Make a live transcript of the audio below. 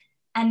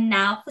And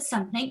now for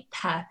something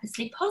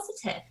purposely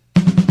positive.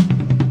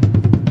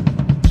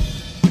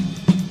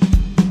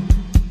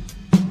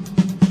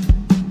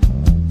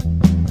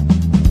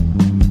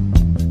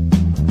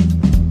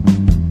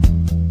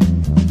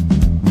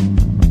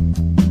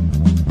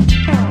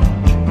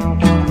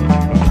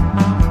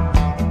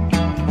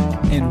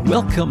 And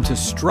welcome to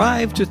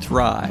Strive to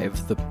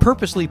Thrive, the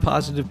Purposely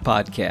Positive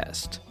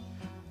Podcast.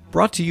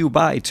 Brought to you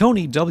by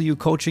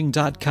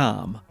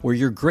TonyWCoaching.com, where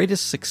your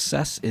greatest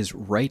success is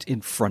right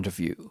in front of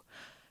you.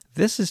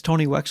 This is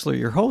Tony Wexler,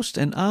 your host,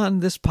 and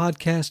on this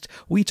podcast,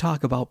 we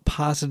talk about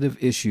positive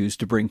issues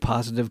to bring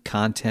positive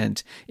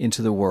content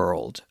into the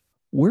world.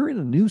 We're in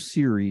a new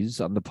series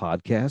on the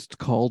podcast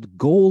called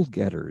Goal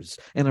Getters,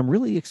 and I'm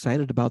really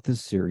excited about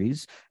this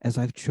series as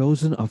I've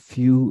chosen a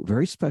few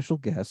very special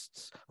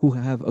guests who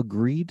have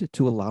agreed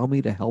to allow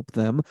me to help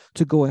them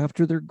to go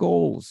after their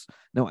goals.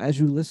 Now,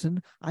 as you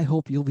listen, I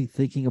hope you'll be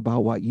thinking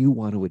about what you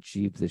want to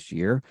achieve this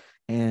year,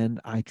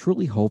 and I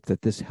truly hope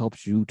that this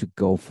helps you to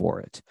go for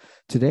it.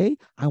 Today,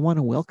 I want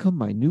to welcome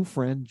my new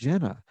friend,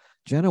 Jenna.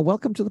 Jenna,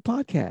 welcome to the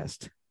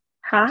podcast.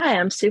 Hi,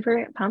 I'm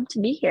super pumped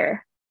to be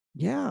here.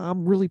 Yeah,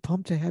 I'm really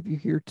pumped to have you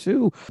here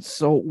too.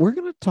 So we're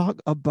going to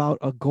talk about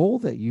a goal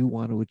that you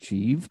want to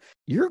achieve.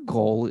 Your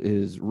goal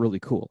is really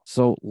cool.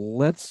 So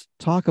let's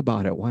talk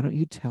about it. Why don't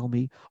you tell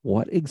me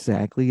what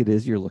exactly it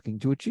is you're looking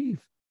to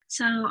achieve?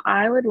 So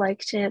I would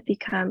like to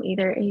become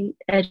either an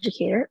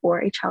educator or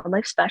a child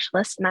life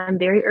specialist. And I'm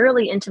very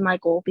early into my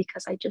goal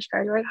because I just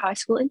graduated high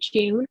school in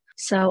June.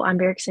 So I'm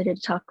very excited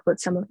to talk about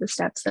some of the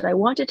steps that I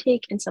want to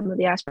take and some of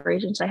the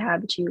aspirations I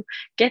have to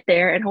get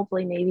there. And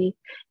hopefully maybe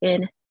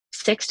in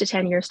 6 to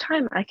 10 years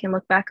time, I can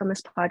look back on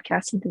this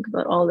podcast and think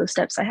about all those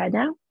steps I had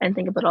now and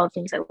think about all the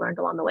things I learned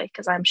along the way,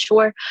 because I'm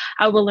sure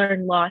I will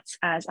learn lots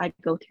as I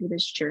go through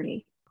this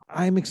journey.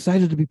 I'm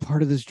excited to be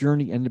part of this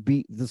journey and to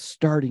be the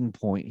starting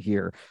point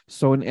here.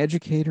 So an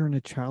educator and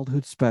a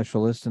childhood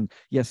specialist, and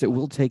yes, it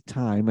will take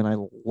time. And I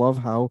love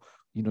how,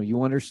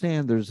 you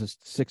understand there's a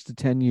 6 to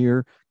 10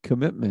 year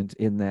commitment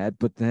in that,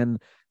 but then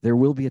there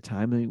will be a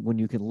time when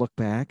you can look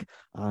back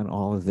on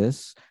all of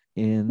this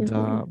and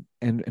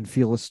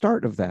feel a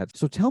start of that.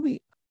 So tell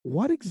me,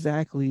 what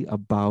exactly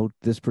about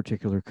this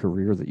particular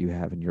career that you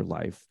have in your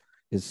life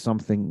is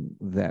something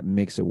that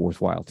makes it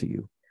worthwhile to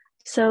you?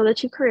 So the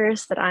two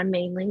careers that I'm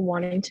mainly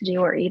wanting to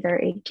do are either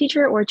a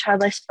teacher or a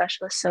child life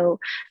specialist. So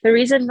the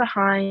reason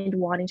behind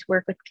wanting to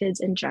work with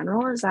kids in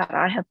general is that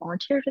I have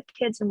volunteered with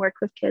kids and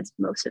worked with kids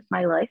most of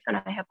my life, and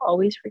I have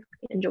always really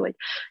enjoyed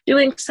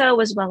doing so,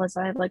 as well as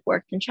I've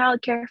worked in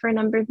childcare for a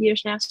number of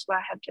years now. So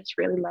I have just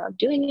really loved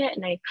doing it,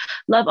 and I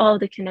love all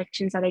the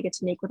connections that I get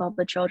to make with all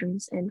the children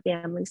and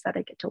families that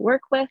I get to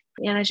work with.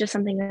 And it's just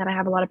something that I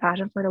have a lot of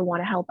passion for, to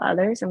want to help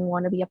others and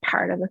want to be a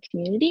part of a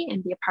community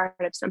and be a part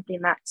of something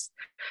that's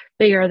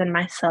bigger than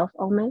myself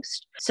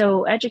almost.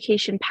 So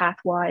education path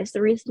wise,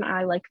 the reason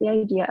I like the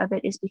idea of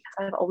it is because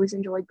I've always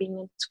enjoyed being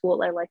in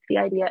school. I like the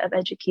idea of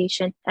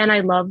education, and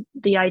I love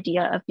the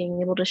idea of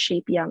being able to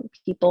shape young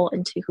people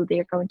into who they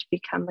are going to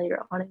become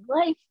later on in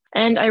life.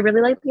 And I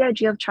really like the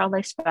idea of child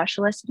life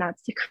specialist, and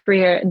that's the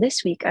career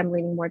this week I'm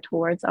leaning more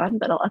towards on,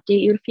 but I'll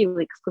update you in a few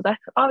weeks because that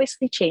could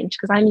obviously change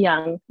because I'm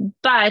young.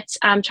 But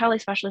child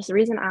life specialist, the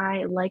reason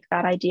I like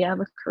that idea of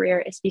a career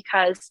is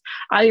because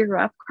I grew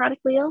up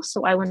chronically ill.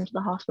 So I went to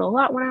the hospital a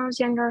lot when I was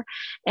younger,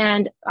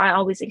 and I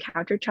always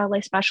encountered child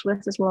life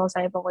specialists, as well as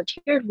I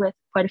volunteered with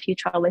quite a few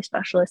child life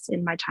specialists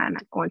in my time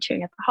at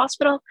volunteering at the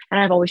hospital. And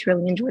I've always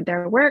really enjoyed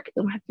their work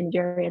and have been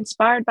very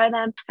inspired by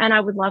them. And I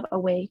would love a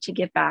way to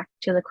give back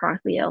to the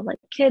chronically ill, like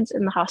kids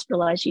and the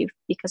hospitalized youth,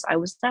 because I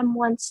was them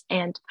once,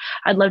 and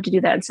I'd love to do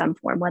that in some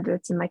form, whether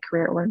it's in my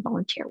career or in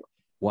volunteer work.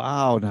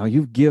 Wow. Now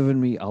you've given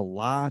me a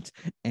lot,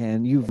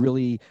 and you've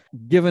really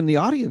given the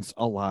audience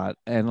a lot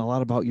and a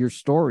lot about your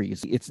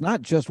stories. It's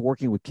not just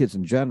working with kids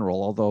in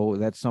general, although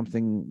that's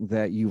something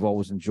that you've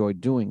always enjoyed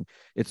doing.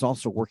 It's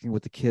also working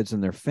with the kids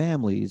and their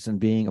families and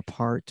being a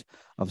part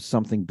of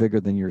something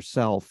bigger than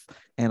yourself.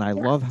 And I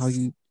love how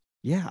you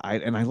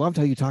I loved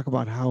how you talk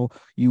about how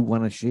you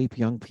want to shape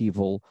young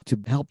people to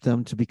help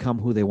them to become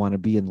who they want to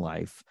be in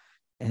life.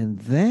 And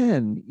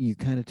then you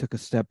kind of took a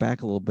step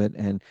back a little bit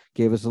and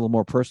gave us a little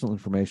more personal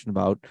information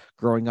about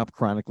growing up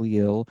chronically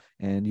ill.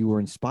 And you were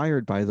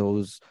inspired by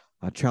those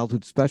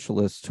childhood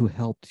specialists who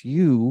helped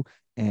you.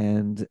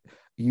 And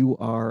you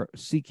are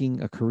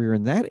seeking a career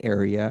in that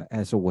area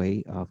as a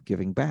way of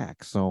giving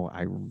back. So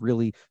I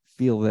really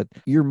feel that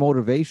your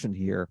motivation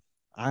here,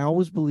 I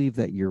always believe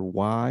that your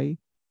why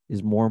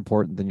is more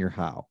important than your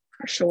how.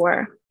 For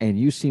sure. And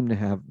you seem to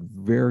have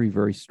very,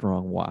 very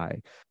strong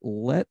why.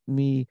 Let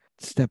me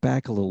step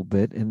back a little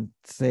bit and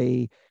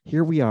say,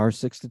 here we are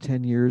 6 to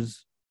 10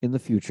 years in the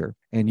future,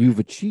 and you've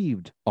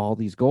achieved all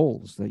these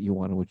goals that you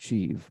want to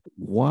achieve.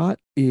 What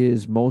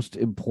is most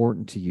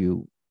important to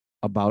you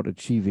about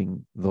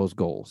achieving those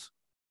goals?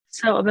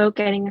 So about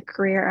getting a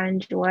career I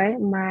enjoy,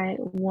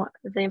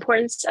 the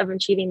importance of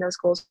achieving those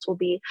goals will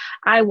be,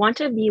 I want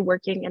to be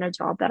working in a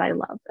job that I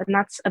love. And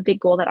that's a big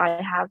goal that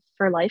I have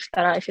for life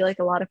that I feel like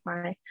a lot of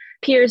my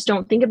peers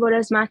don't think about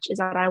as much is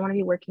that I want to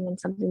be working in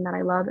something that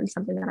I love and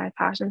something that I have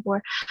passion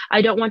for.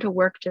 I don't want to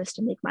work just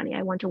to make money.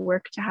 I want to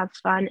work to have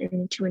fun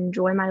and to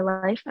enjoy my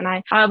life. And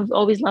I've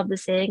always loved the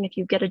saying, if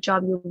you get a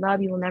job you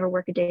love, you will never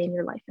work a day in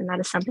your life. And that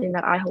is something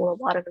that I hold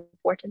a lot of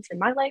importance in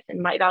my life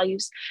and my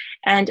values.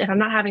 And if I'm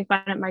not having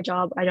fun at my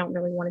job, I don't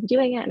really want to be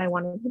doing it. And I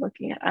want to be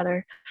looking at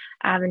other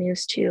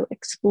avenues to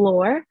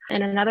explore.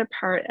 And another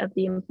part of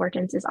the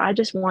importance is I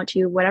just want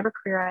to, whatever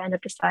career I end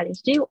up deciding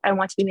to do, I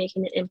want to be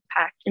making an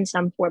impact in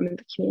some form in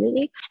the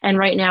community. And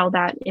right now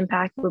that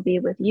impact will be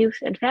with youth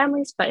and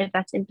families. But if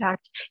that's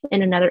impact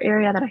in another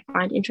area that I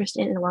find interest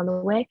in along the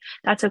way,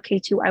 that's okay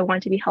too. I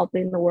want to be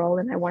helping the world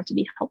and I want to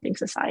be helping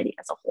society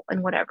as a whole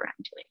in whatever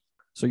I'm doing.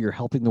 So you're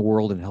helping the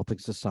world and helping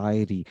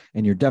society,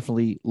 and you're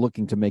definitely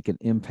looking to make an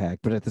impact.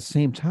 But at the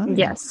same time,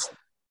 yes,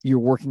 you're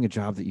working a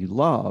job that you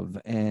love.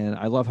 And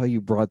I love how you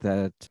brought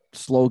that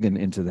slogan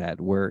into that,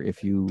 where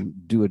if you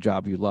do a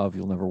job you love,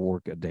 you'll never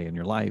work a day in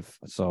your life.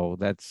 So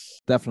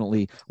that's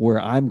definitely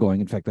where I'm going.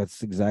 In fact,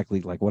 that's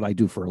exactly like what I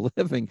do for a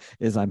living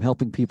is I'm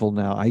helping people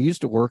now. I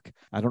used to work,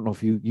 I don't know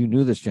if you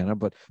knew this, Jenna,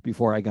 but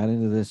before I got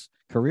into this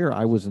career,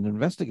 I was an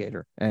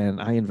investigator,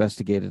 and I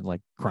investigated like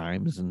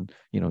crimes and,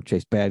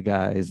 chased bad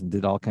guys and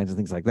did all kinds of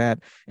things like that.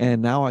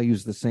 And now I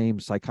use the same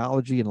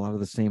psychology and a lot of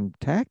the same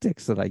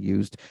tactics that I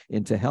used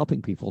into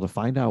helping people to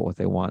find out what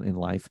they want in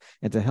life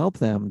and to help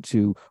them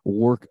to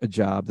work a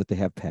job that they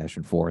have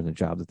passion for and a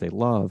job that they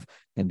love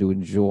and to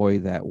enjoy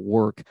that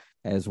work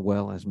as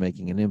well as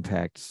making an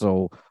impact.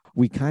 So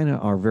we kind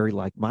of are very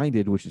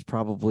like-minded, which is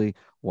probably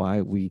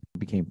why we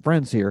became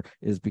friends here,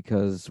 is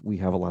because we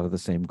have a lot of the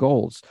same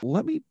goals.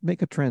 Let me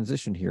make a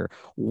transition here.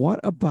 What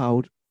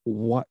about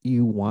what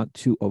you want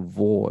to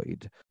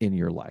avoid in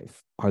your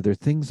life? Are there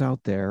things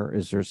out there?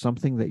 Is there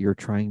something that you're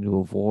trying to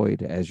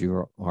avoid as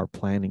you are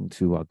planning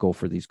to go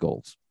for these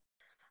goals?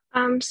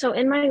 So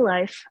in my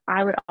life,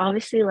 I would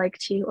obviously like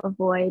to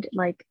avoid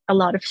like a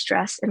lot of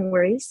stress and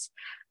worries.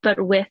 But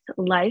with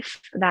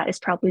life, that is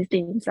probably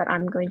things that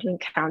I'm going to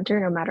encounter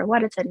no matter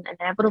what. It's an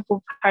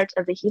inevitable part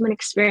of the human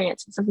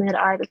experience. It's something that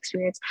I've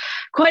experienced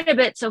quite a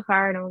bit so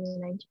far in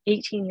only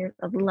 18 years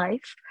of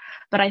life.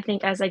 But I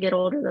think as I get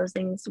older, those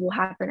things will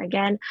happen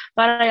again.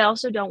 But I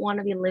also don't want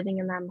to be living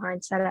in that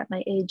mindset at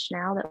my age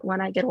now that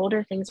when I get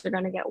older, things are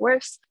going to get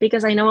worse.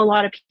 Because I know a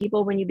lot of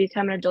people, when you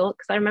become an adult,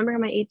 because I remember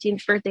on my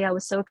 18th birthday, I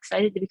was so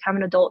excited to become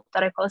an adult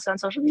that I posted on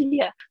social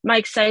media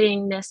my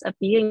excitingness of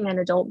being an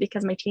adult,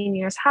 because my teen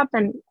years have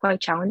been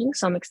quite challenging.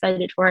 So I'm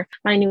excited for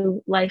my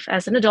new life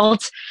as an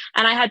adult.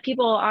 And I had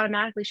people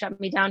automatically shut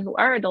me down who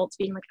are adults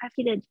being like, I've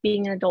hated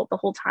being an adult the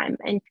whole time.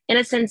 And in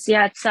a sense,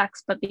 yeah, it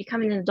sucks, but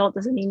becoming an adult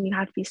doesn't mean you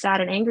have to be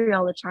sad and angry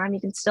all the time.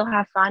 You can still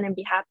have fun and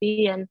be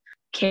happy and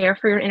care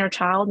for your inner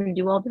child and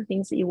do all the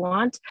things that you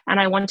want. And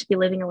I want to be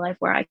living a life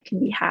where I can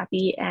be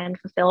happy and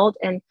fulfilled.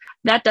 And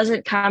that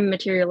doesn't come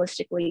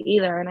materialistically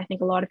either. And I think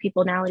a lot of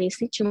people nowadays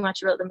think too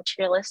much about the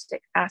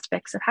materialistic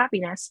aspects of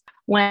happiness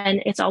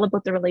when it's all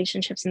about the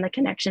relationships and the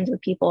connections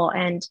with people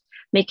and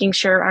making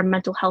sure our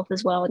mental health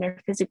as well and our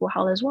physical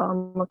health as well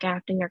and looking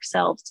after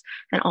ourselves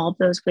in all of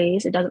those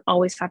ways. It doesn't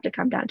always have to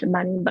come down to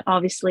money, but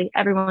obviously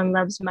everyone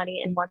loves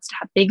money and wants to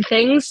have big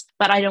things,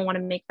 but I don't want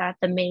to make that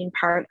the main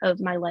part of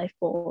my life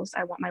goals.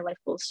 I want my life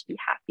goals to be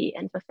happy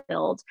and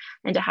fulfilled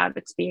and to have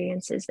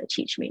experiences that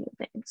teach me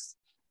new things.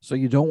 So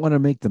you don't want to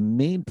make the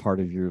main part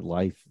of your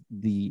life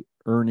the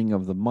earning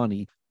of the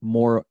money,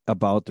 more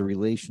about the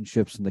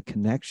relationships and the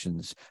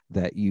connections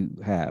that you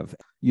have.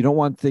 You don't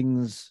want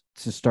things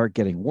to start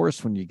getting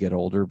worse when you get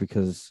older,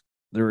 because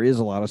there is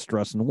a lot of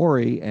stress and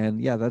worry.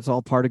 And yeah, that's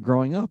all part of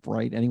growing up,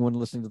 right? Anyone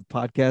listening to the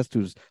podcast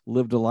who's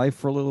lived a life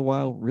for a little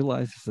while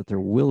realizes that there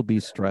will be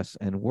stress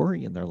and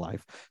worry in their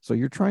life. So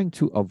you're trying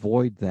to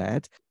avoid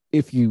that.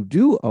 If you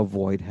do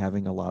avoid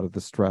having a lot of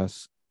the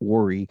stress,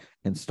 worry,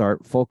 and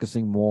start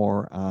focusing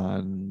more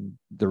on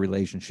the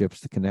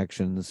relationships, the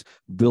connections,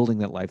 building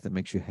that life that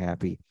makes you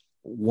happy,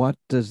 what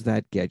does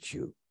that get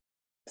you?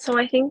 So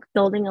I think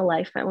building a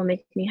life that will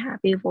make me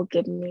happy will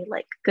give me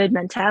like good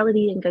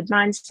mentality and good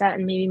mindset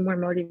and maybe more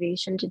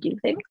motivation to do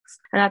things.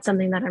 And that's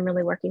something that I'm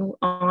really working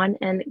on,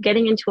 and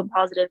getting into a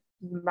positive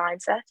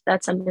mindset.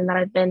 That's something that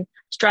I've been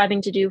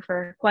striving to do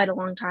for quite a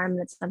long time.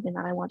 That's something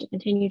that I want to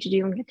continue to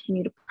do and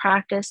continue to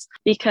practice,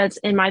 because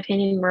in my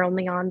opinion, we're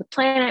only on the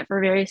planet for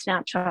a very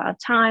snapshot of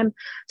time.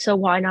 So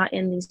why not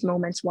in these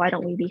moments? Why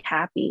don't we be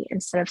happy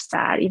instead of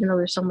sad? Even though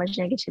there's so much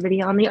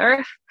negativity on the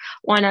earth,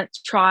 why not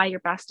try your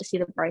best to see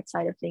the bright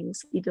side of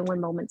things, even when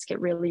moments get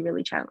really,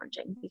 really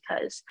challenging,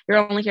 because you're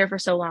only here for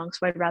so long.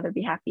 So I'd rather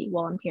be happy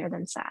while I'm here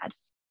than sad.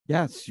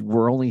 Yes,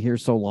 we're only here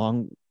so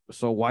long.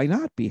 So why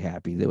not be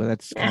happy?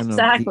 That's kind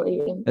exactly.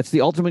 That's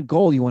the ultimate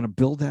goal. You want to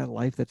build that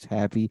life that's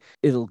happy.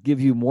 It'll give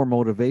you more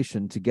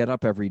motivation to get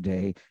up every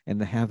day and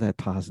to have that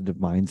positive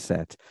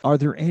mindset. Are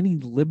there any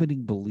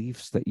limiting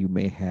beliefs that you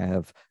may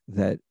have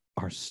that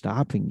are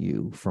stopping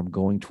you from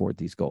going toward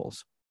these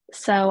goals?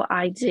 So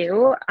I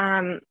do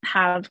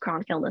have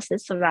chronic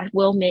illnesses, so that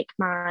will make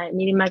my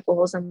meeting my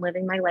goals and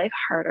living my life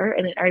harder,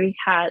 and it already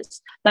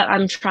has. But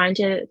I'm trying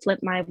to flip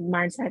my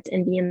mindset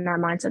and be in that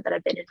mindset that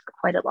I've been in for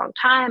quite a long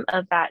time,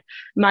 of that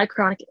my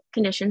chronic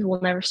conditions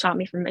will never stop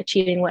me from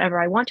achieving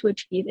whatever I want to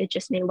achieve. It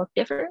just may look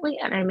differently,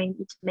 and I may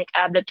need to make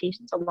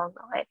adaptations along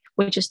the way,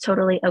 which is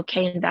totally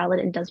okay and valid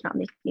and does not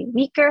make me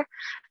weaker.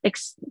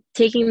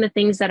 Taking the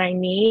things that I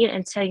need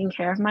and taking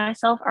care of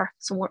myself are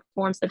some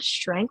forms of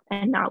strength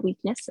and not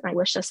weakness. And I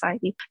wish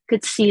society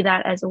could see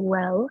that as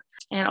well.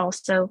 And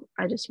also,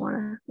 I just want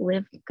to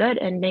live good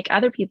and make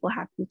other people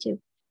happy too.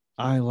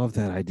 I love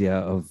that idea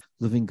of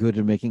living good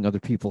and making other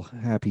people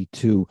happy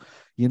too.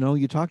 You know,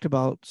 you talked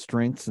about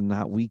strengths and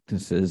not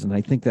weaknesses, and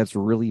I think that's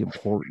really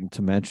important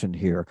to mention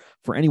here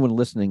for anyone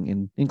listening,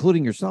 and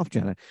including yourself,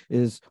 Jenna,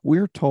 is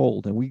we're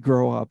told and we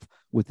grow up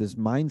with this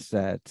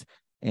mindset.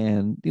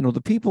 And, you know,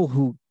 the people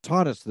who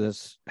taught us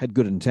this had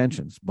good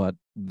intentions, but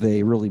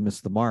they really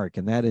missed the mark.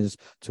 And that is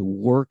to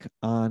work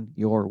on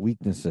your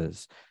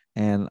weaknesses.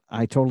 And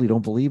I totally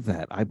don't believe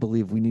that. I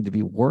believe we need to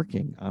be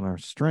working on our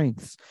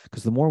strengths,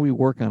 because the more we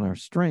work on our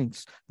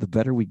strengths, the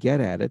better we get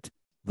at it,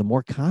 the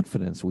more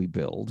confidence we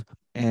build.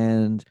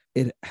 And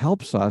it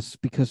helps us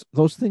because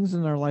those things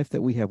in our life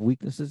that we have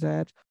weaknesses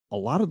at, a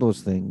lot of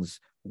those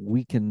things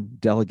we can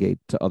delegate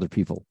to other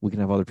people. We can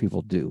have other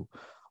people do.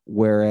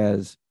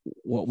 Whereas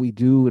what we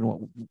do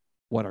and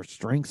what our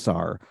strengths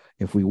are,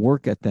 if we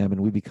work at them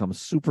and we become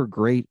super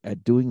great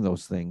at doing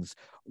those things,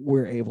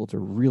 we're able to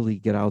really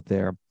get out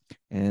there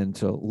and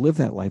to live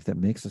that life that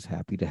makes us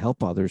happy, to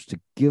help others, to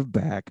give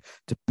back,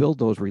 to build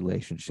those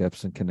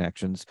relationships and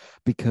connections,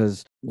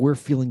 because we're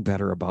feeling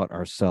better about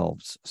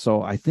ourselves.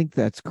 So I think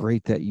that's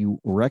great that you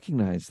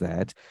recognize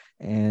that,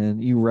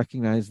 and you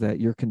recognize that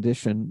your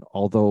condition,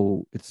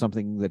 although it's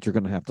something that you're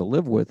going to have to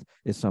live with,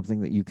 is something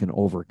that you can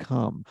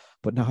overcome.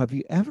 But now, have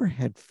you ever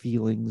had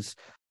feelings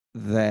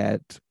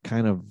that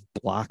kind of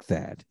block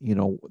that, you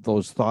know,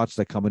 those thoughts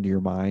that come into your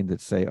mind that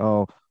say,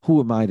 oh, who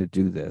am I to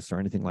do this, or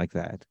anything like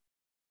that?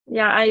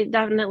 Yeah, I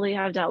definitely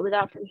have dealt with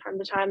that from time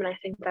to time. And I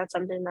think that's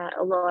something that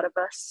a lot of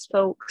us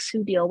folks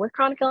who deal with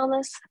chronic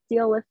illness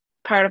deal with.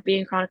 Part of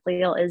being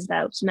chronically ill is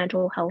those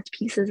mental health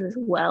pieces as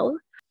well.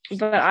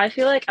 But I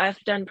feel like I've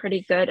done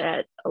pretty good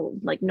at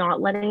like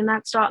not letting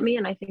that stop me.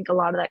 And I think a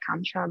lot of that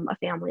comes from a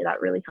family that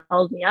really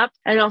held me up.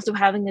 And also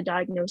having the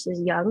diagnosis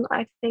young,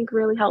 I think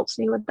really helps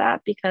me with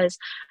that, because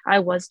I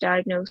was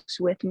diagnosed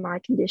with my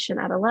condition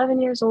at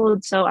 11 years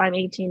old. So I'm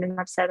 18 and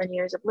have 7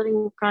 years of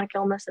living with chronic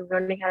illness and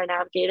learning how to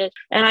navigate it.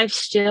 And I've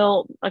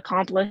still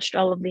accomplished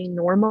all of the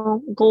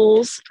normal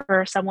goals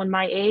for someone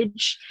my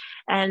age.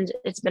 And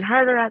it's been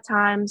harder at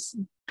times,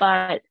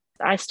 but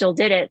I still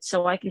did it.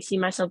 So I can see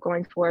myself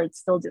going forward,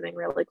 still doing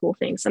really cool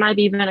things. And I've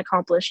even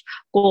accomplished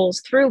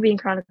goals through being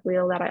chronically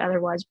ill that I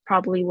otherwise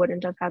probably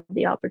wouldn't have had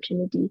the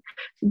opportunity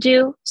to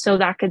do. So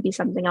that could be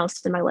something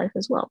else in my life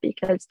as well,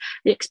 because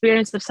the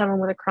experience of someone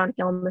with a chronic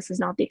illness is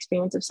not the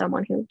experience of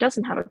someone who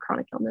doesn't have a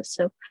chronic illness.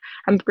 So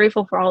I'm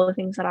grateful for all the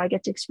things that I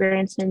get to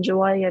experience and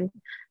enjoy and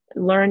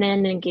learn in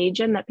and engage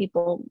in that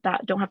people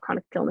that don't have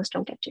chronic illness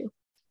don't get to.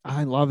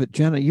 I love it.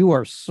 Jenna, you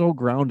are so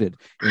grounded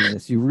in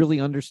this. You really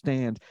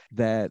understand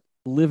that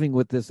living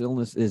with this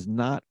illness is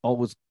not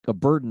always a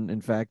burden.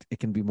 In fact, it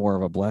can be more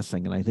of a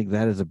blessing. And I think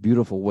that is a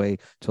beautiful way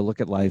to look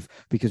at life,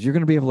 because you're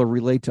going to be able to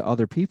relate to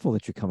other people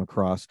that you come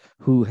across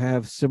who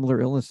have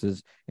similar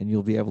illnesses, and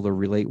you'll be able to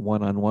relate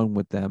one-on-one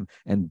with them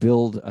and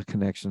build a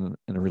connection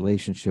and a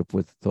relationship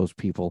with those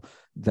people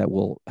that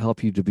will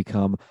help you to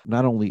become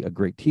not only a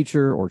great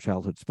teacher or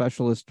childhood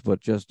specialist, but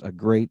just a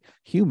great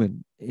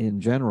human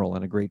in general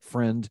and a great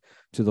friend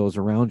to those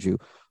around you.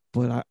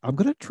 But I'm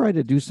going to try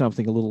to do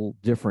something a little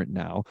different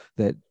now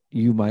that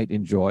you might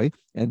enjoy.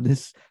 And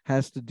this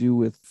has to do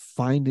with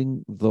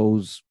finding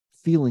those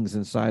feelings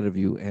inside of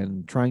you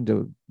and trying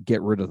to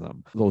get rid of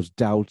them, those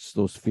doubts,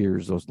 those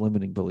fears, those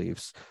limiting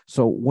beliefs.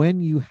 So when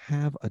you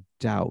have a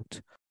doubt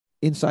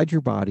inside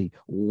your body,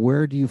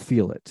 where do you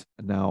feel it?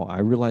 Now, I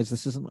realize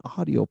this is an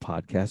audio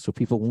podcast, so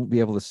people won't be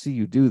able to see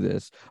you do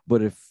this,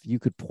 but if you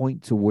could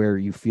point to where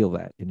you feel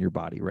that in your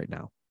body right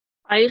now.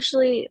 I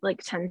usually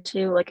tend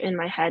to in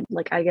my head,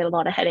 I get a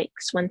lot of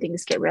headaches when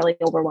things get really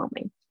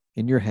overwhelming.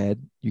 In your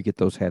head, you get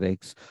those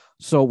headaches.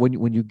 So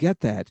when you get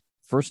that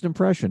first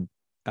impression,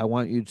 I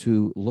want you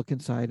to look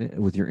inside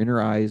with your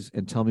inner eyes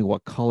and tell me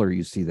what color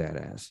you see that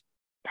as.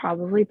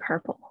 Probably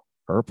purple.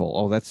 Purple.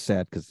 Oh, that's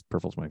sad because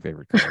purple's my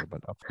favorite color.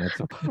 But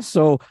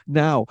so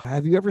now,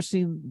 have you ever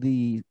seen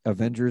the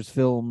Avengers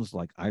films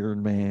like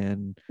Iron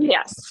Man?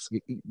 Yes.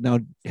 Now,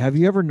 have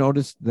you ever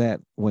noticed that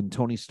when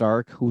Tony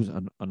Stark, who's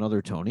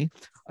another Tony,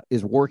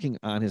 is working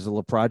on his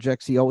little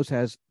projects, he always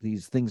has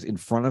these things in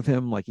front of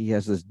him, like he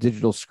has this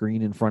digital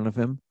screen in front of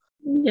him?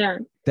 Yeah.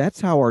 That's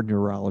how our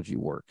neurology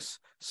works.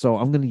 So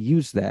I'm going to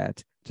use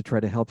that to try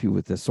to help you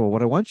with this. So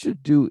what I want you to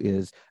do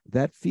is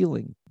that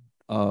feeling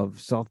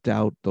of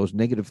self-doubt, those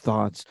negative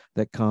thoughts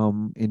that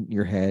come in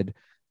your head,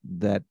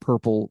 that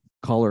purple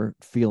color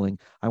feeling,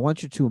 I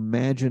want you to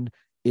imagine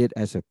it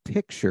as a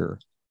picture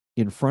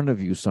in front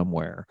of you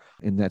somewhere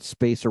in that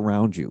space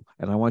around you.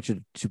 And I want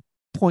you to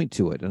point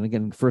to it. And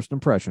again, first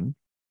impression.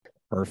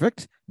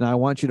 Perfect. Now I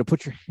want you to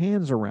put your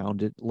hands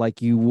around it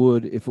like you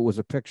would if it was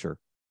a picture,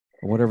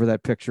 or whatever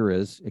that picture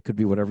is. It could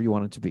be whatever you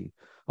want it to be.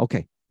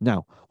 Okay.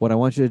 Now, what I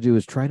want you to do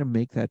is try to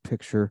make that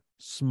picture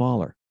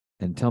smaller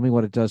and tell me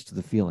what it does to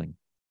the feeling.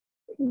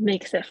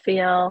 Makes it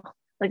feel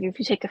like if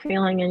you take a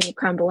feeling and you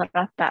crumble it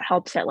up, that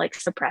helps it like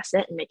suppress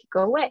it and make it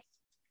go away.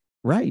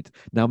 Right.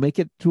 Now make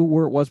it to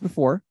where it was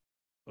before.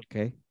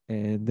 Okay.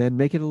 And then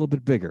make it a little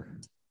bit bigger.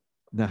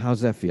 Now,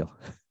 how's that feel?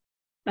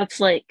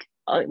 That's like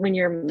when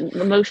your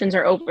emotions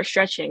are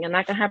overstretching, and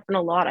that can happen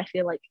a lot, I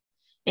feel like,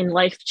 in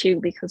life too,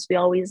 because we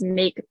always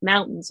make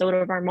mountains out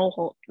of our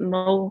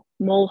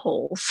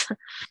moleholes.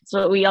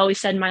 So we always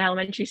said in my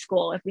elementary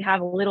school, if we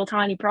have a little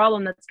tiny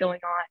problem that's going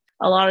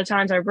on, a lot of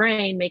times our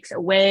brain makes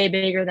it way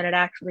bigger than it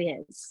actually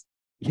is.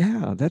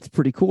 Yeah, that's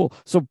pretty cool.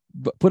 So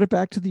put it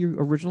back to the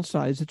original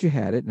size that you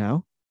had it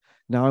now.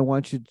 Now I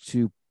want you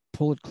to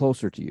pull it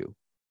closer to you.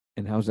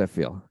 And how's that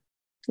feel?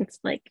 It's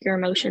like your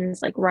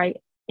emotions like right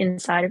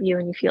inside of you,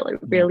 and you feel it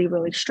really,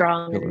 really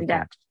strong and in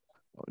depth.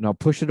 Now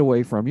push it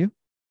away from you.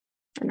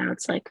 And now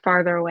it's like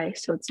farther away,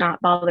 so it's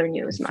not bothering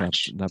you as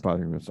much. Not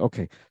bothering you.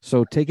 Okay,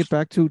 so take it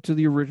back to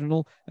the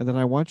original, and then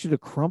I want you to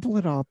crumple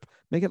it up,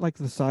 make it like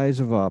the size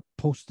of a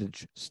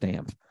postage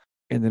stamp.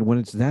 And then when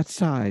it's that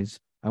size,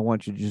 I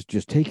want you to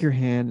just take your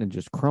hand and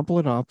just crumple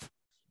it up,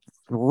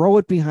 throw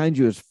it behind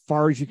you as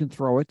far as you can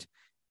throw it,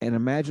 and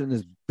imagine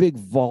this big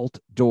vault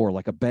door,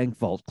 like a bank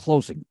vault,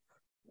 closing.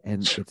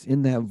 And it's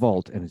in that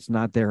vault, and it's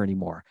not there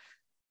anymore.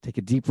 Take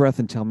a deep breath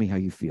and tell me how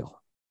you feel.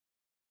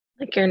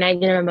 Like your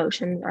negative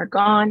emotions are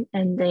gone,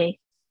 and they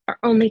are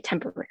only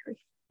temporary.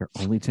 They're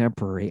only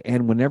temporary.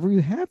 And whenever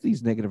you have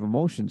these negative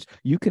emotions,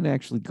 you can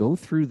actually go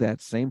through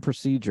that same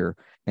procedure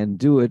and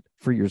do it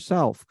for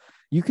yourself.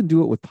 You can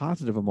do it with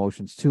positive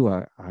emotions too.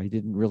 I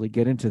didn't really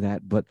get into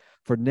that, but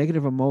for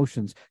negative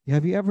emotions,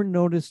 have you ever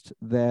noticed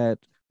that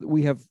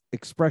we have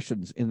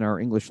expressions in our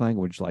English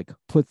language like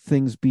put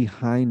things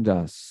behind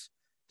us,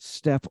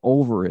 step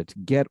over it,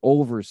 get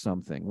over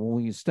something? Well,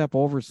 when you step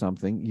over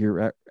something,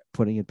 you're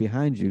putting it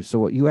behind you. So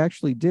what you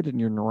actually did in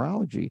your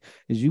neurology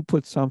is you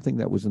put something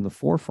that was in the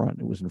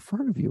forefront, it was in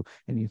front of you,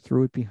 and you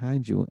threw it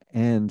behind you.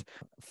 And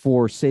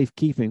for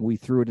safekeeping, we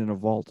threw it in a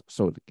vault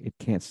so it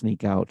can't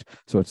sneak out.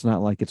 So it's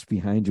not like it's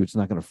behind you. It's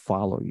not going to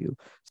follow you.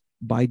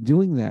 By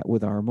doing that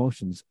with our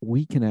emotions,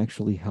 we can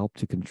actually help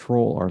to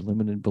control our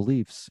limited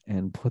beliefs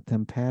and put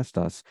them past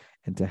us,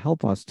 and to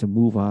help us to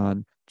move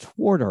on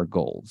toward our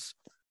goals.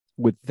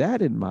 With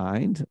that in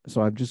mind,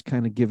 so I've just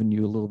kind of given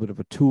you a little bit of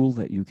a tool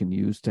that you can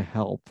use to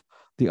help.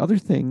 The other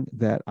thing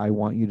that I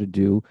want you to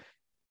do,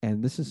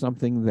 and this is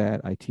something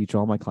that I teach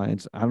all my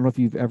clients. I don't know if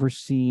you've ever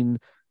seen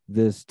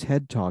this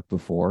TED Talk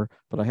before,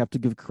 but I have to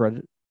give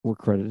credit where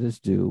credit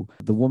is due.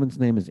 The woman's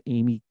name is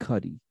Amy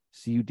Cuddy,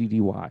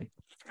 Cuddy.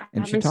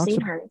 And she talks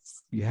about,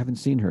 you haven't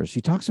seen her.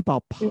 She talks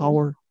about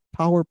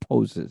power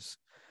poses.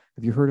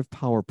 Have you heard of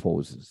power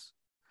poses?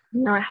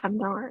 No, I have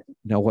not.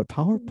 Now, what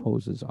power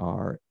poses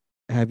are,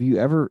 have you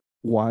ever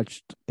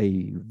watched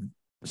a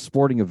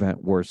sporting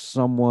event where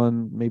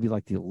someone, maybe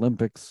like the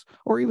Olympics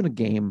or even a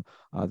game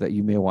that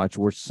you may watch,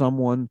 where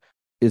someone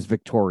is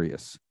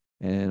victorious?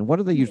 And what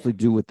do they usually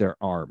do with their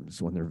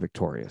arms when they're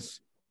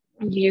victorious?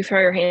 You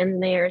throw your hands in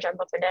the air, jump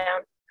up and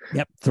down.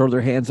 Yep, throw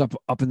their hands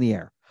up in the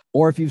air.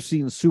 Or if you've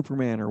seen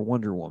Superman or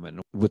Wonder Woman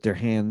with their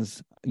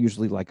hands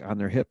usually like on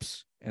their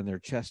hips and their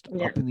chest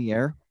up in the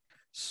air.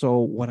 So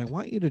what I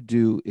want you to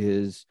do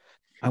is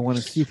I want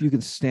to see if you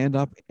can stand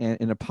up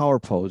in a power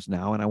pose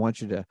now. And I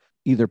want you to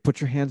either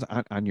put your hands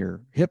on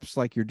your hips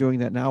like you're doing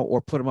that now,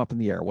 or put them up in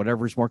the air,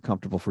 whatever is more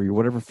comfortable for you,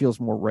 whatever feels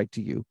more right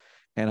to you.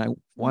 And I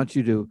want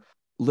you to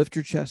lift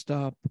your chest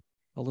up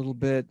a little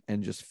bit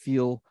and just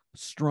feel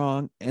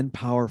strong and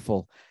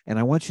powerful. And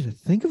I want you to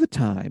think of a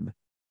time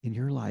in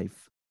your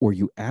life where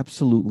you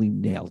absolutely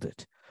nailed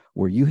it,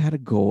 where you had a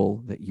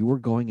goal that you were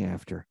going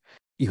after.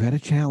 You had a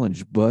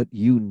challenge, but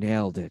you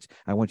nailed it.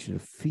 I want you to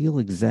feel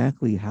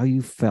exactly how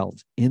you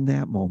felt in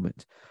that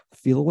moment.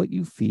 Feel what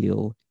you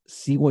feel,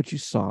 see what you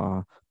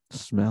saw,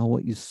 smell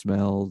what you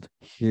smelled,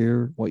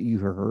 hear what you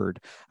heard.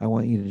 I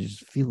want you to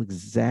just feel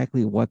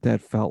exactly what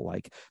that felt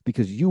like,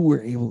 because you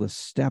were able to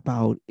step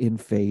out in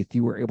faith.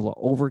 You were able to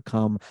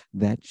overcome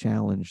that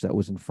challenge that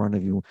was in front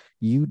of you.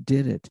 You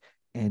did it,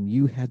 and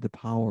you had the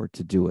power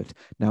to do it.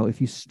 Now, if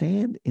you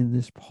stand in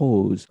this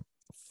pose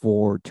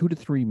for 2 to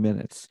 3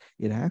 minutes,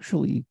 it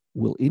actually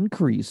will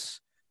increase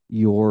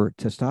your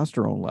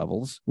testosterone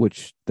levels,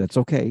 which that's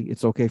okay.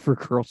 It's okay for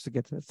girls to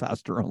get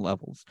testosterone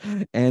levels,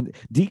 and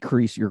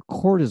decrease your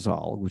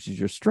cortisol, which is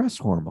your stress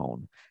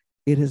hormone.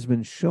 It has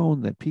been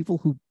shown that people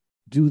who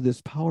do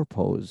this power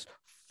pose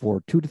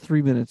for 2 to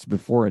 3 minutes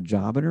before a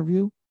job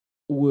interview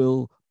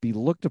will be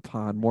looked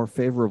upon more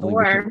favorably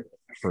with the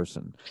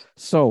person.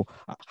 So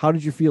how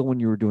did you feel when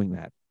you were doing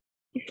that?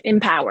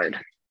 Empowered.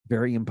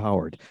 Very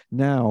empowered.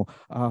 Now,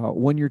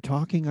 when you're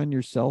talking on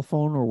your cell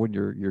phone or when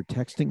you're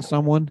texting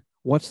someone,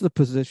 what's the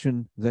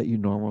position that you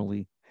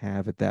normally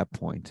have at that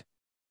point?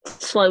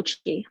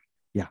 Slouchy.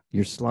 Yeah,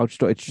 you're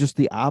slouched. It's just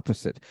the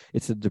opposite.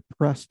 It's a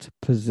depressed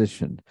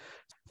position.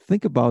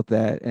 Think about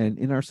that. And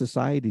in our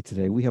society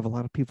today, we have a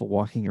lot of people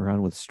walking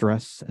around with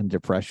stress and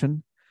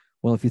depression.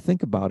 Well, if you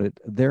think about it,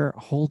 they're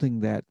holding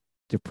that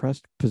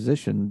depressed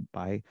position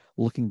by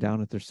looking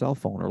down at their cell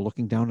phone or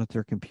looking down at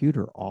their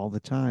computer all the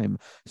time.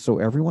 So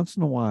every once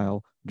in a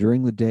while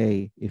during the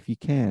day, if you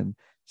can,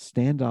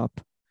 stand up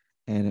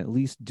and at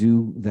least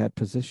do that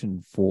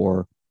position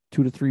for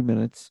 2 to 3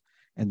 minutes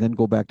and then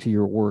go back to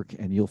your work,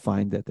 and you'll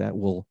find that that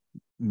will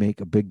make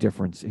a big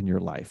difference in your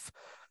life.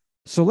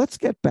 So let's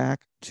get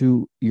back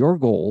to your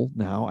goal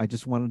now. I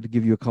just wanted to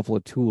give you a couple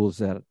of tools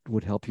that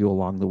would help you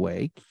along the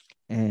way.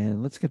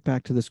 And let's get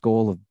back to this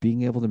goal of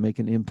being able to make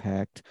an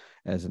impact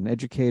as an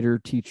educator,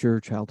 teacher,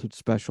 childhood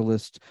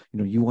specialist.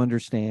 You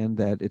understand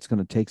that it's going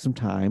to take some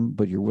time,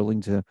 but you're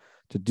willing to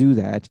do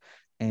that.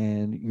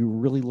 And you're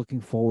really looking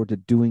forward to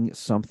doing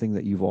something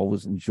that you've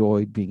always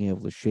enjoyed, being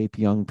able to shape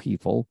young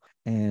people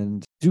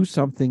and do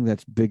something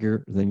that's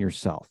bigger than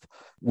yourself.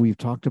 We've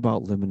talked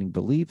about limiting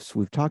beliefs.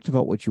 We've talked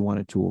about what you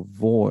wanted to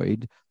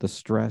avoid, the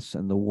stress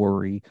and the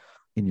worry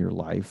in your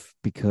life,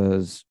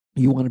 because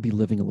you want to be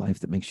living a life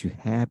that makes you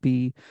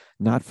happy,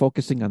 not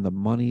focusing on the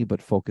money,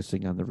 but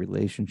focusing on the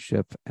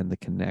relationship and the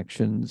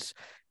connections,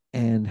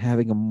 and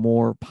having a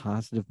more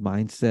positive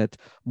mindset,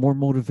 more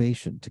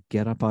motivation to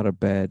get up out of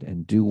bed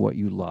and do what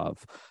you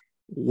love.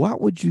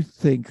 What would you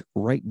think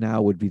right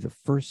now would be the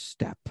first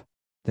step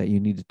that you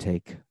need to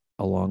take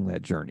along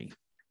that journey?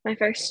 My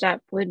first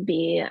step would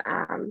be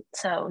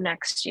so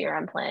next year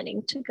I'm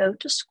planning to go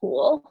to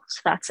school.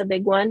 So that's a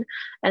big one.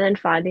 And then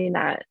finding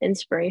that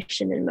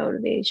inspiration and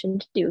motivation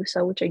to do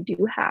so, which I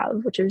do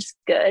have, which is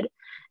good.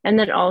 And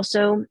then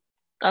also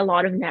a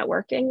lot of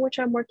networking, which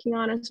I'm working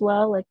on as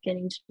well, like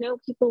getting to know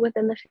people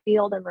within the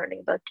field and learning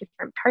about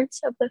different parts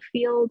of the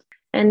field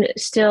and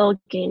still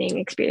gaining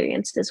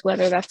experiences,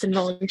 whether that's in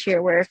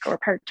volunteer work or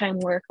part-time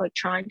work, like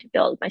trying to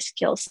build my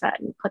skill set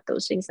and put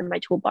those things in my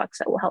toolbox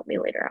that will help me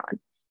later on.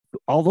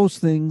 All those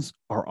things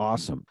are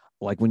awesome.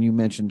 Like when you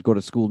mentioned go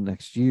to school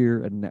next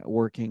year and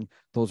networking,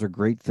 those are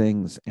great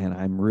things. And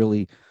I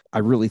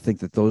really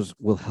think that those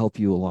will help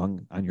you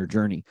along on your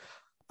journey.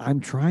 I'm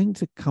trying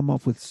to come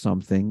up with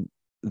something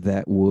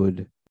that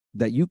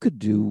you could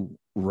do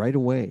right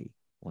away,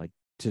 like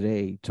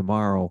today,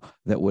 tomorrow,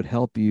 that would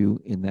help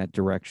you in that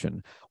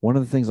direction. One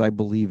of the things I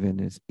believe in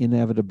is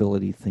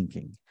inevitability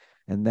thinking.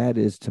 And that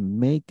is to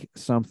make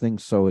something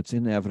so it's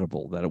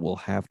inevitable that it will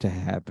have to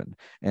happen.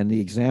 And the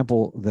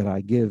example that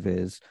I give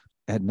is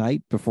at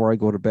night before I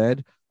go to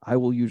bed, I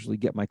will usually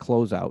get my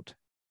clothes out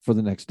for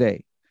the next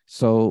day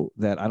so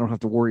that I don't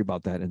have to worry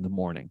about that in the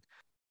morning.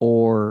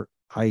 Or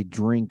I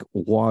drink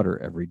water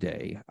every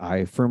day.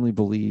 I firmly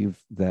believe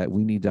that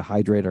we need to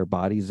hydrate our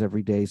bodies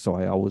every day. So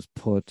I always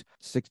put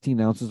 16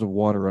 ounces of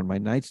water on my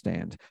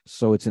nightstand.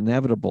 So it's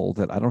inevitable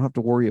that I don't have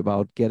to worry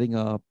about getting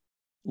up,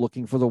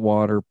 looking for the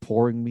water,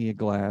 pouring me a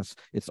glass.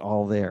 It's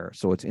all there.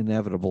 So it's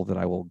inevitable that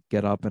I will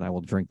get up and I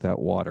will drink that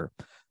water.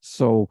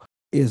 So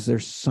is there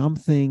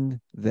something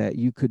that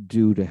you could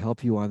do to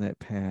help you on that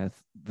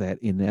path that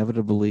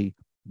inevitably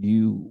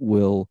you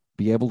will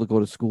be able to go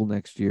to school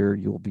next year?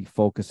 You'll be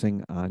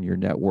focusing on your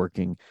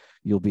networking.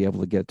 You'll be able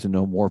to get to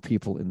know more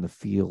people in the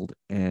field,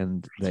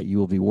 and that you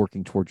will be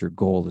working towards your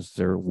goal. Is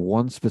there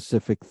one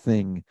specific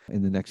thing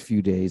in the next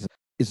few days?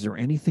 Is there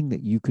anything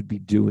that you could be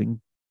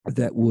doing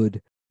that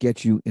would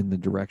get you in the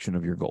direction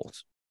of your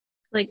goals?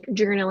 Like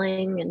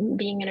journaling and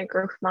being in a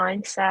growth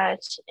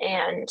mindset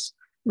and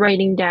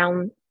writing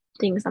down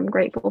things I'm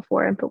grateful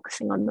for and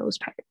focusing on those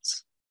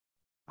parts.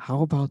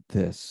 How about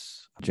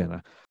this,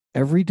 Jenna?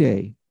 Every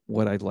day,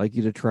 what I'd like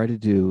you to try to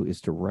do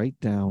is to write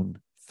down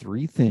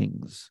 3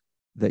 things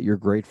that you're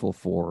grateful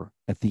for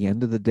at the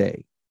end of the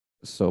day.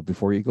 So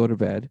before you go to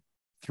bed,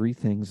 3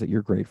 things that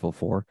you're grateful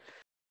for,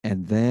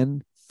 and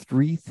then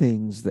 3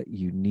 things that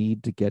you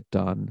need to get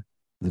done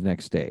the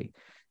next day.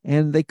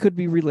 And they could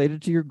be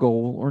related to your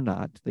goal or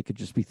not. They could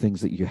just be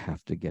things that you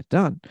have to get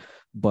done.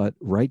 But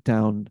write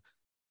down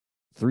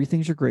 3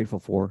 things you're grateful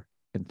for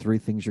and 3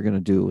 things you're going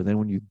to do. And then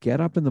when you get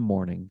up in the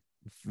morning,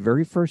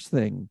 very first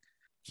thing,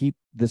 keep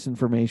this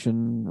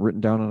information written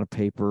down on a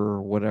paper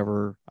or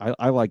whatever.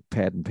 I like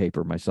pad and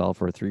paper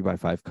myself, or a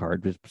 3x5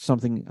 card, just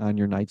something on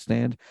your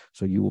nightstand.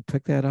 So you will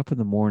pick that up in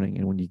the morning.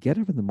 And when you get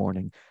up in the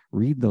morning,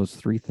 read those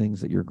 3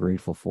 things that you're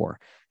grateful for.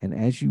 And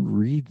as you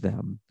read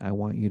them, I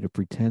want you to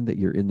pretend that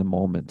you're in the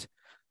moment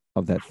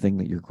of that thing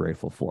that you're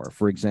grateful for.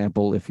 For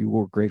example, if you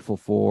were grateful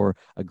for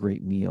a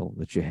great meal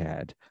that you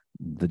had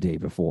the day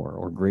before,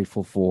 or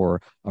grateful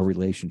for a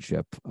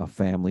relationship, a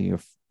family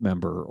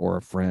member, or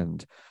a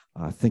friend,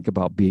 think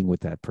about being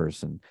with that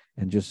person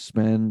and just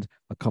spend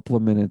a couple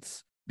of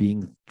minutes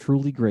being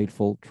truly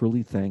grateful,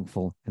 truly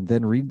thankful, and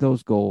then read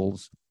those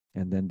goals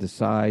and then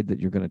decide that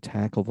you're going to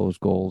tackle those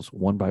goals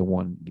one by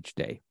one each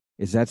day.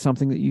 Is that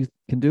something that you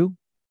can do?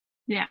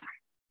 Yeah,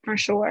 for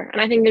sure.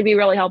 And I think it'd be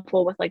really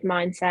helpful with like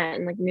mindset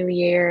and like new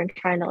year and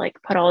trying to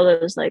like put all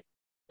those like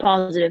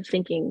positive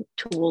thinking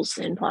tools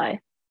in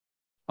play.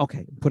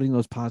 Okay, putting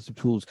those positive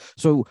tools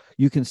so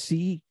you can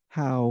see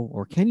how,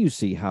 or can you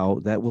see how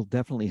that will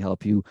definitely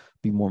help you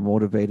be more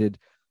motivated,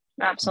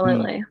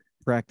 Absolutely.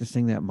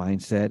 practicing that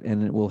mindset,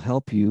 and it will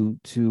help you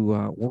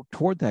to work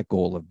toward that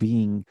goal of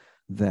being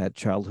that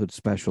childhood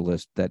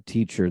specialist, that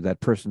teacher,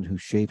 that person who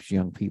shapes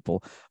young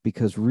people,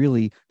 because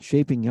really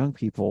shaping young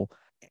people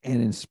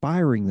and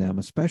inspiring them,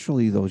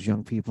 especially those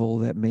young people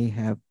that may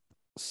have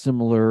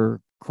similar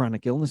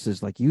chronic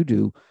illnesses like you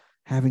do,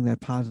 having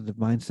that positive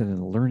mindset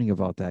and learning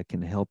about that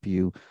can help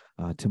you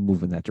to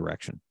move in that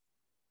direction.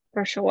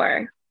 For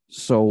sure.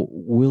 So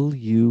will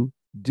you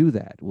do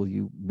that? Will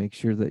you make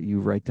sure that you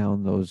write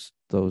down those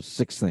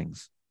 6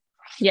 things?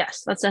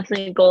 Yes, that's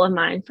definitely a goal of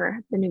mine for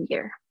the new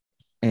year.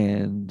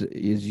 And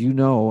as you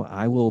know,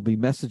 I will be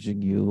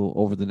messaging you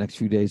over the next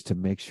few days to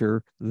make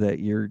sure that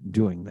you're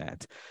doing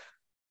that.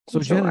 So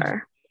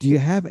Jenna, do you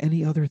have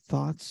any other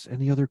thoughts,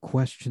 any other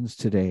questions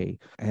today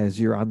as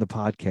you're on the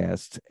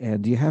podcast?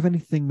 And do you have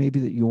anything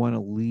maybe that you want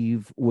to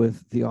leave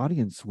with the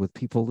audience, with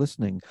people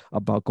listening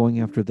about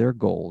going after their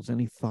goals?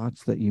 Any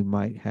thoughts that you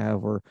might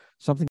have, or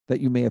something that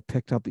you may have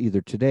picked up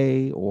either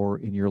today or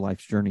in your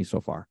life's journey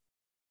so far?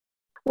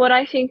 What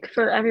I think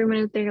for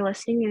everyone out there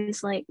listening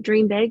is like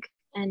dream big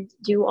and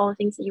do all the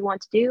things that you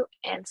want to do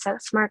and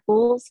set smart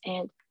goals,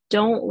 and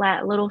don't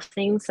let little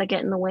things that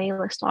get in the way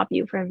stop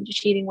you from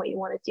achieving what you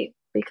want to do,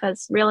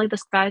 because really the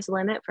sky's the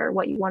limit for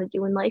what you want to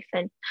do in life.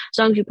 And as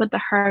long as you put the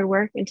hard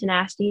work and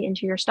tenacity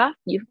into your stuff,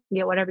 you can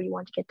get whatever you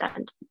want to get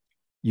done.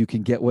 You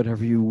can get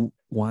whatever you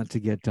want to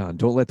get done.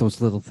 Don't let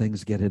those little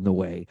things get in the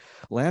way.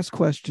 Last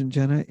question,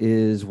 Jenna,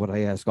 is what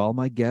I ask all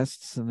my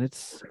guests, and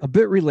it's a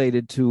bit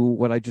related to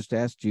what I just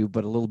asked you,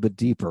 but a little bit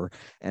deeper.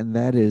 And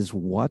that is,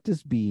 what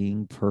does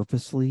being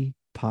purposely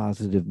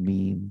positive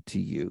mean to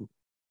you?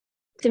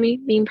 To me,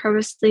 being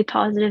purposely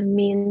positive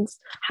means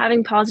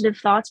having positive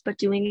thoughts, but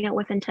doing it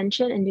with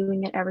intention and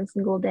doing it every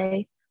single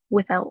day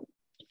without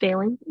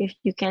failing, if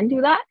you can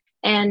do that.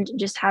 And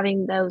just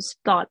having those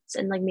thoughts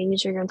and like making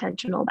sure you're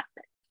intentional about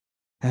it.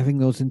 Having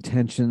those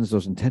intentions,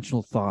 those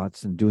intentional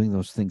thoughts, and doing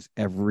those things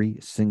every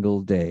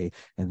single day.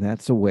 And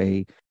that's a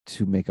way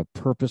to make a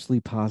purposely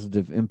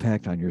positive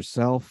impact on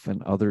yourself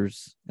and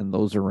others and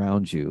those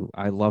around you.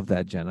 I love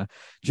that, Jenna.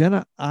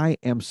 Jenna, I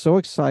am so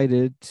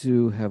excited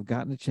to have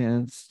gotten a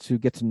chance to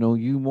get to know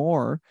you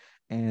more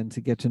and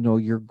to get to know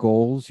your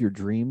goals, your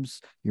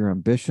dreams, your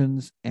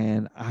ambitions.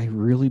 And I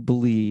really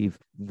believe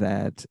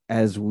that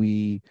as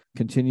we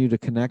continue to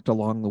connect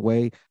along the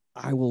way,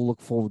 I will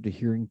look forward to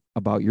hearing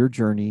about your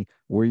journey,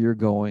 where you're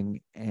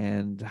going,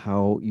 and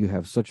how you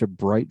have such a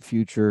bright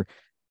future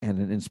and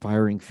an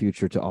inspiring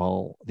future to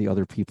all the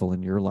other people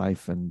in your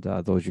life and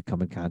those you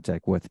come in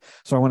contact with.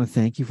 So I want to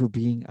thank you for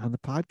being on the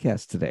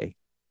podcast today.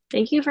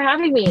 Thank you for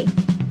having me.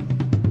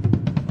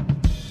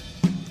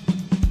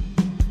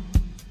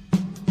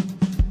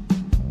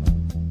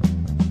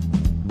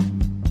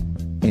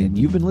 And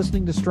you've been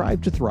listening to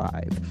Strive to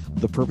Thrive,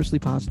 the Purposely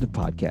Positive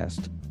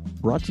Podcast,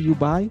 brought to you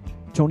by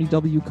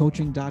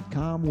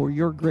TonyWCoaching.com, where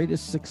your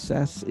greatest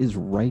success is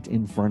right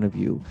in front of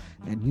you.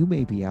 And you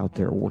may be out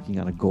there working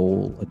on a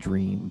goal, a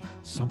dream,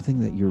 something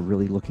that you're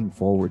really looking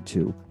forward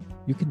to.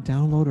 You can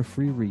download a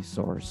free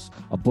resource,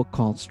 a book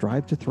called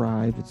Strive to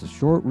Thrive. It's a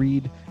short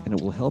read, and it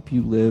will help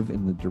you live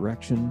in the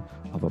direction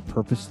of a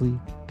purposely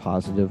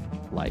positive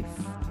life.